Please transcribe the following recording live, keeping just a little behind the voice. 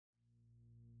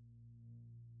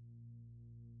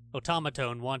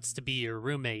Otamatone wants to be your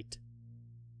roommate.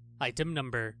 Item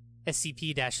Number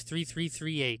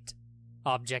SCP-3338.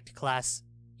 Object Class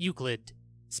Euclid.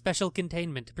 Special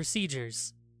Containment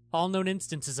Procedures. All known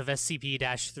instances of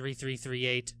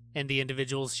SCP-3338 and the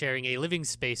individuals sharing a living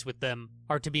space with them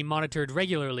are to be monitored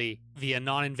regularly via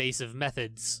non-invasive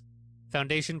methods.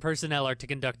 Foundation personnel are to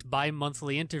conduct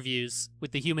bi-monthly interviews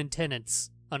with the human tenants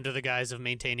under the guise of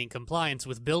maintaining compliance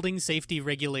with building safety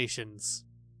regulations.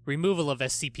 Removal of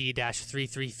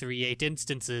SCP-3338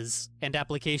 instances and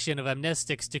application of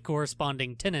amnestics to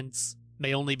corresponding tenants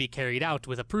may only be carried out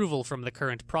with approval from the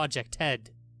current project head.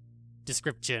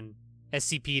 Description: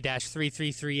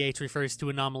 SCP-3338 refers to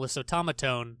anomalous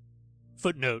Otamatone.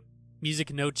 Footnote: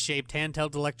 music note-shaped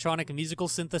handheld electronic musical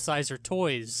synthesizer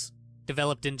toys.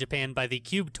 Developed in Japan by the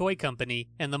Cube Toy Company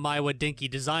and the Maiwa Denki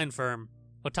design firm.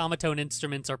 Otamatone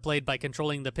instruments are played by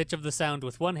controlling the pitch of the sound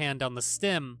with one hand on the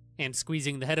stem and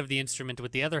squeezing the head of the instrument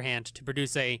with the other hand to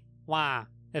produce a wah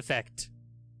effect.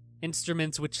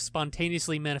 Instruments which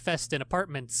spontaneously manifest in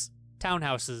apartments,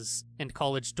 townhouses, and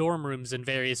college dorm rooms in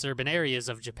various urban areas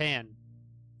of Japan.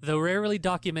 Though rarely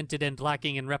documented and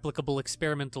lacking in replicable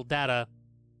experimental data.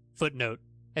 Footnote: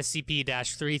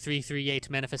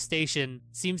 SCP-3338 manifestation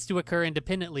seems to occur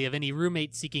independently of any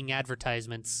roommate-seeking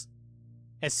advertisements.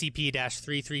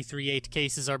 SCP-3338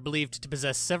 cases are believed to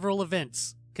possess several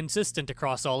events, consistent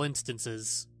across all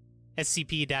instances.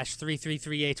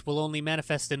 SCP-3338 will only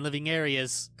manifest in living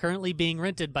areas currently being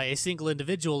rented by a single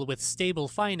individual with stable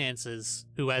finances,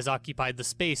 who has occupied the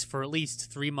space for at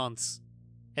least 3 months.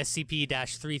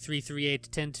 SCP-3338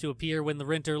 tend to appear when the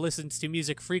renter listens to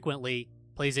music frequently,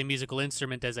 plays a musical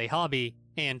instrument as a hobby,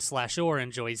 and/or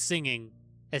enjoys singing.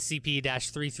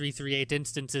 SCP-3338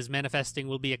 instances manifesting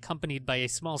will be accompanied by a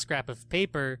small scrap of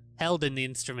paper held in the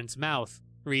instrument's mouth,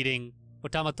 reading,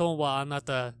 "Otamatone wa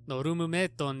anata no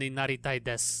roommate ni naritai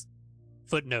desu."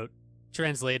 Footnote: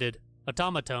 translated,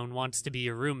 Otamatone wants to be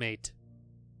your roommate.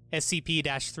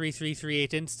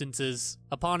 SCP-3338 instances,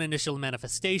 upon initial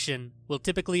manifestation, will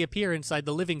typically appear inside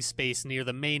the living space near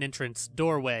the main entrance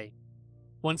doorway.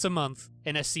 Once a month,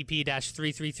 an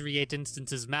SCP-3338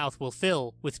 instance's mouth will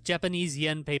fill with Japanese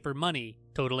yen paper money,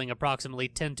 totaling approximately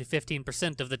 10 to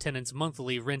 15% of the tenant's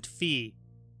monthly rent fee.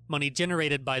 Money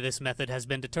generated by this method has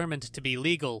been determined to be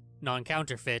legal,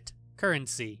 non-counterfeit,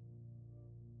 currency.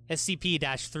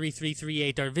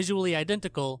 SCP-3338 are visually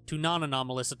identical to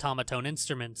non-anomalous Otamatone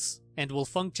instruments, and will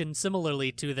function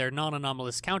similarly to their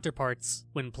non-anomalous counterparts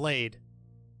when played.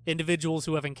 Individuals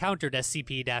who have encountered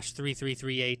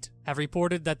SCP-3338 have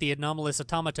reported that the anomalous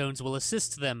Otamatones will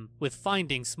assist them with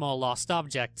finding small lost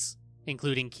objects,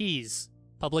 including keys,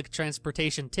 public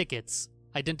transportation tickets,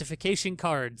 identification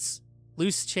cards,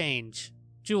 loose change,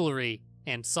 jewelry,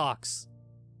 and socks.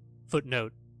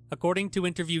 Footnote: according to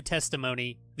interview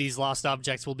testimony, these lost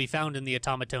objects will be found in the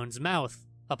Otamatone's mouth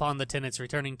upon the tenants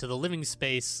returning to the living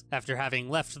space after having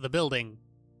left the building.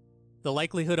 The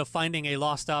likelihood of finding a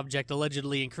lost object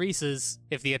allegedly increases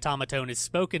if the Otamatone is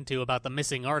spoken to about the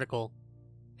missing article.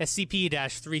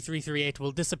 SCP-3338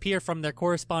 will disappear from their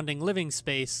corresponding living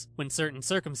space when certain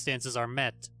circumstances are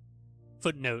met.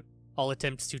 Footnote: all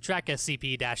attempts to track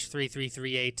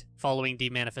SCP-3338 following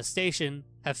demanifestation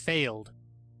have failed.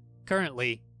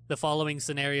 Currently, the following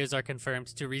scenarios are confirmed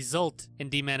to result in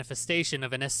demanifestation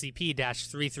of an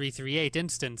SCP-3338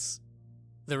 instance: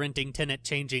 the renting tenant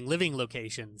changing living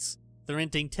locations, the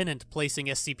renting tenant placing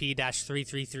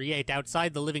SCP-3338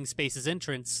 outside the living space's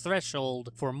entrance threshold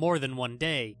for more than 1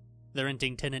 day, the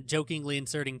renting tenant jokingly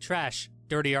inserting trash,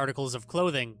 dirty articles of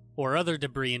clothing, or other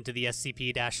debris into the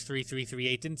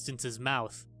SCP-3338 instance's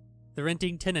mouth, the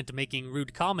renting tenant making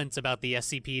rude comments about the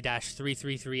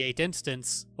SCP-3338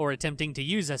 instance, or attempting to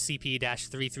use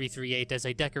SCP-3338 as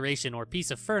a decoration or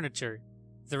piece of furniture,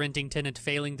 the renting tenant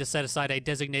failing to set aside a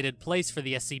designated place for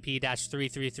the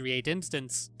SCP-3338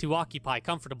 instance to occupy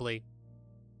comfortably.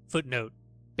 Footnote: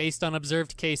 based on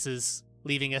observed cases,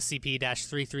 leaving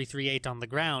SCP-3338 on the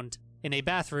ground, in a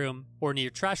bathroom, or near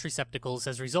trash receptacles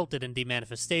has resulted in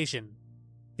demanifestation.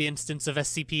 The instance of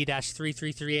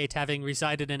SCP-3338 having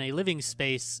resided in a living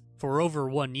space for over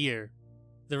 1 year.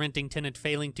 The renting tenant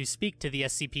failing to speak to the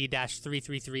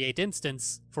SCP-3338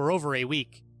 instance for over a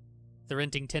week. The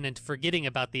renting tenant forgetting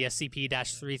about the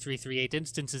SCP-3338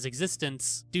 instance's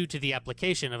existence due to the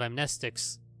application of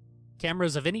amnestics.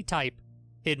 Cameras of any type,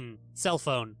 hidden, cell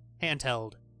phone,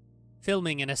 handheld.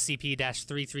 Filming an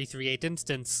SCP-3338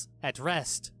 instance at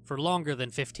rest for longer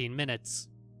than 15 minutes.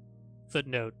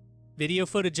 Footnote: video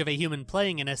footage of a human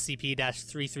playing an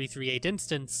SCP-3338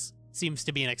 instance seems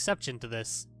to be an exception to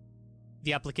this.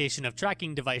 The application of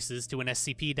tracking devices to an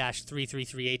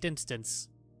SCP-3338 instance.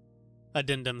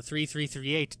 Addendum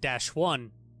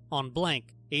 3338-1. On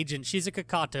blank, Agent Shizuka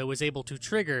Kato was able to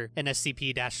trigger an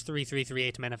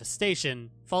SCP-3338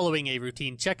 manifestation following a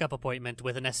routine checkup appointment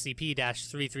with an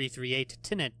SCP-3338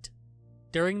 tenant.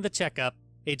 During the checkup,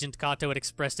 Agent Kato had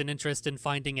expressed an interest in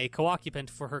finding a co-occupant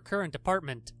for her current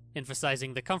apartment,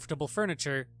 emphasizing the comfortable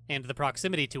furniture and the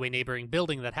proximity to a neighboring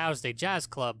building that housed a jazz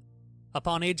club.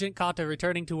 Upon Agent Kato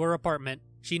returning to her apartment,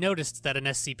 she noticed that an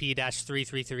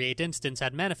SCP-3338 instance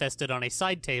had manifested on a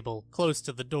side table close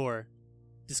to the door.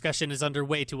 Discussion is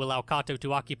underway to allow Kato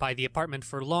to occupy the apartment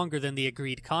for longer than the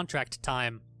agreed contract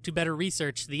time to better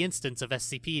research the instance of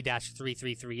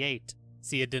SCP-3338.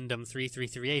 See Addendum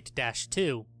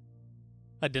 3338-2.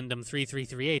 Addendum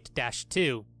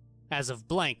 3338-2. As of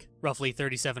blank, roughly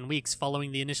 37 weeks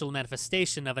following the initial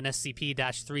manifestation of an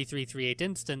SCP-3338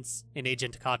 instance in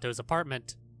Agent Kato's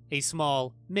apartment, a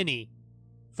small, mini,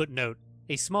 footnote,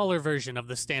 a smaller version of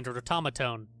the standard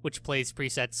Otamatone, which plays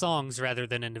preset songs rather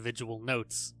than individual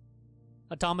notes.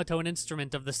 Otamatone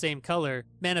instrument of the same color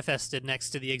manifested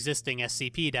next to the existing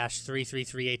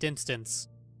SCP-3338 instance.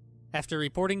 After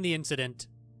reporting the incident,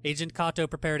 Agent Kato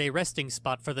prepared a resting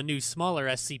spot for the new smaller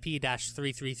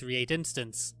SCP-3338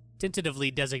 instance,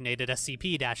 tentatively designated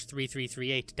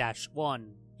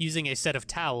SCP-3338-1, using a set of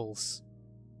towels.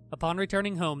 Upon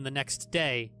returning home the next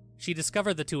day, she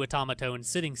discovered the two Otamatones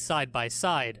sitting side by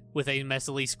side, with a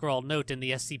messily scrawled note in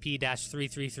the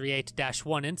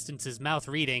SCP-3338-1 instance's mouth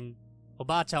reading,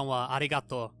 "Oba-chan wa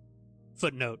arigato."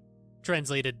 Footnote.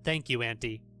 Translated, "Thank you,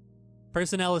 Auntie."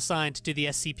 Personnel assigned to the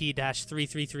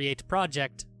SCP-3338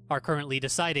 project are currently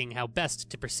deciding how best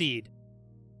to proceed.